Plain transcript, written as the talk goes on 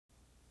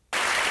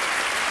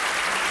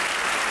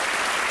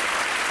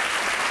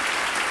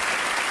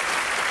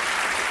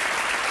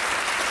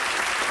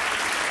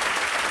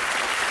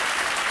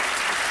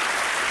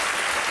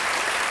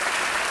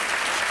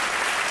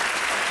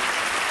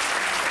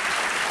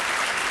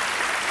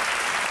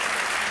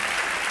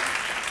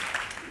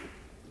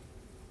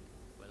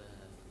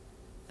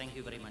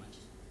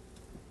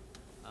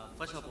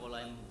First of all,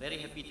 I'm very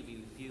happy to be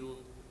with you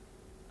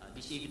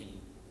this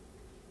evening,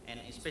 and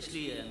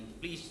especially I'm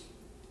pleased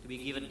to be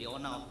given the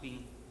honor of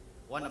being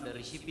one of the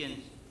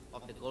recipients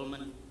of the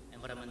Goldman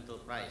Environmental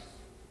Prize.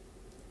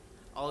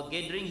 Our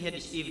gathering here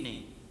this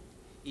evening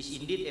is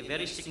indeed a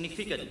very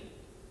significant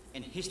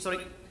and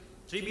historic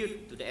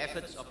tribute to the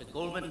efforts of the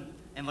Goldman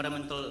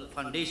Environmental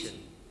Foundation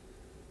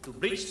to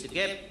bridge the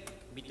gap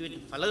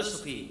between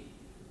philosophy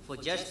for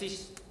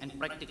justice and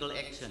practical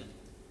action,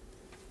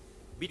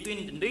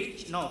 between the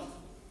rich north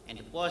and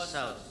the poor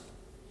south,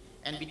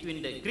 and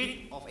between the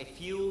greed of a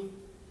few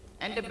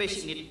and the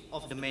basic need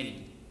of the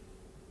many.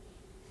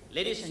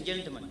 Ladies and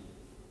gentlemen,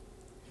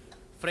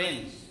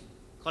 friends,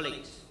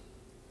 colleagues,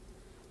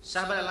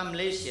 Sahabat Alam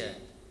Malaysia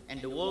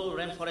and the World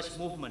Rainforest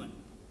Movement,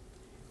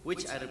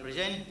 which I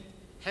represent,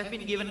 have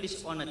been given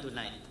this honor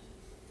tonight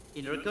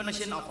in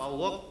recognition of our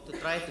work to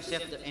try to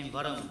save the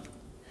environment,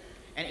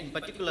 and in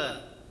particular,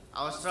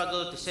 our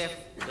struggle to save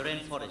the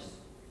rainforest.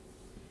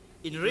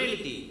 In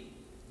reality,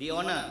 the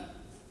honor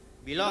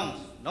belongs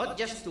not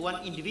just to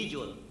one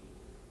individual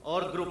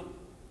or group,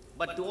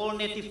 but to all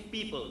native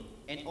people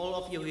and all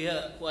of you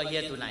here who are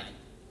here tonight,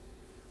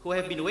 who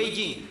have been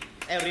waging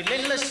a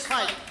relentless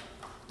fight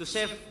to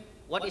save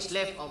what is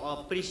left of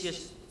our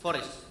precious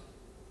forests.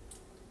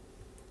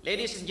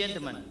 Ladies and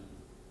gentlemen,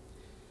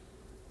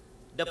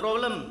 the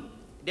problem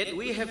that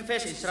we have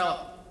faced in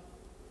Sarawak,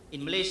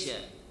 in Malaysia,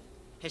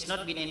 has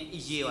not been an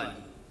easy one.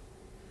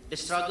 The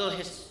struggle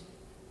has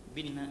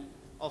been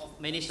of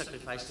many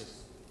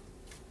sacrifices.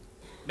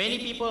 Many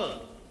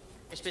people,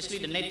 especially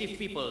the native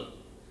people,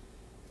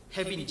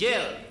 have been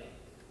jailed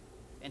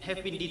and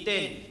have been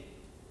detained,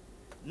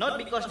 not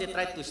because they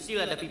tried to steal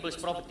other people's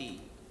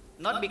property,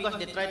 not because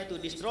they tried to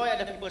destroy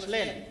other people's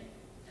land,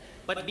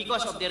 but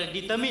because of their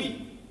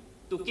determined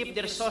to keep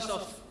their source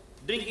of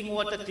drinking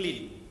water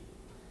clean,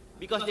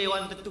 because they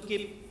wanted to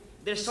keep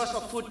their source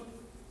of food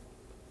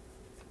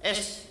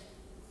as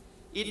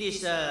it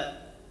is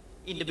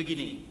in the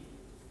beginning,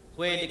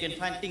 where they can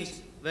find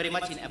things very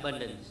much in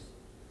abundance.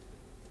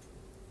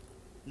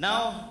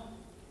 Now,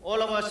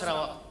 all over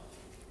Sarawak,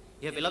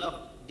 you have a lot of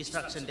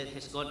destruction that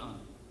has gone on.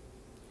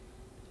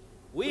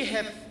 We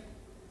have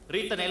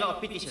written a lot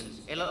of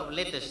petitions, a lot of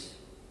letters,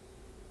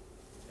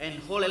 and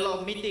hold a lot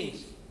of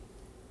meetings,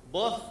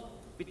 both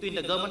between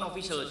the government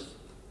officials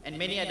and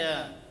many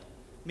other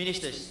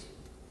ministers.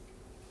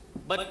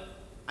 But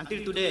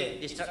until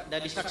today, the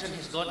destruction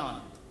has gone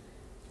on.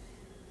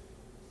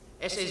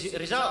 As a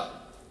result,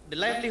 the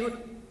livelihood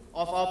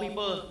of our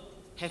people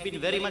have been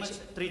very much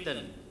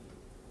threatened.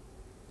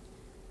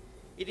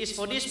 It is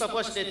for this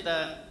purpose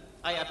that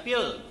I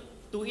appeal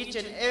to each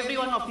and every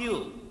one of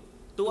you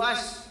to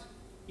ask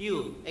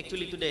you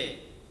actually today,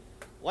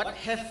 what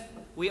have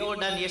we all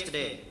done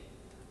yesterday?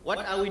 What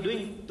are we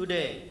doing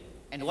today?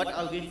 And what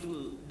are we going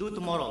to do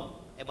tomorrow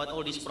about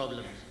all these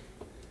problems?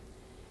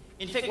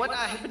 In fact, what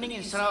are happening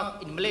in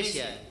Sarawak, in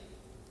Malaysia,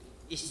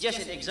 is just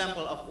an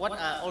example of what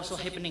are also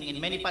happening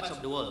in many parts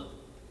of the world.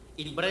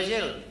 In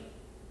Brazil,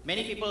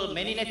 many people,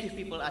 many native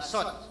people are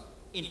shot.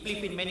 In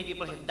Philippines, many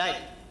people have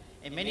died.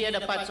 And many other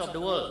parts of the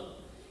world.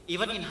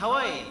 Even in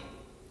Hawaii,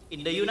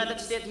 in the United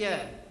States here,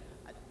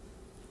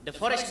 the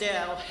forests there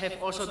have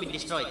also been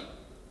destroyed.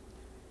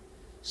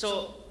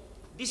 So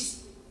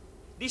these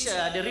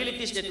are the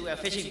realities that we are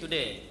facing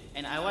today.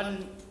 And I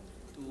want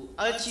to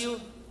urge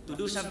you to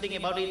do something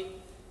about it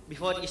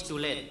before it is too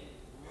late.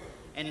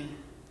 And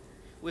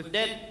with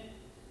that,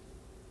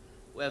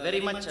 we are very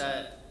much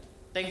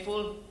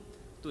thankful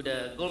to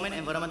the Goldman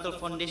Environmental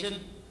Foundation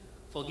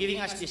for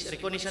giving us this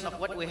recognition of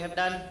what we have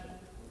done.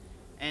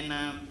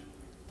 And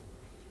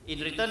in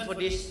return for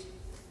this,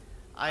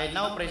 I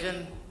now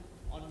present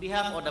on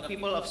behalf of the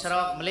people of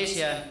Sarawak,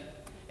 Malaysia,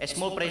 a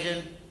small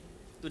present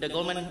to the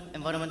Goldman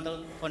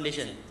Environmental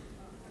Foundation.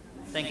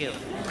 Thank you.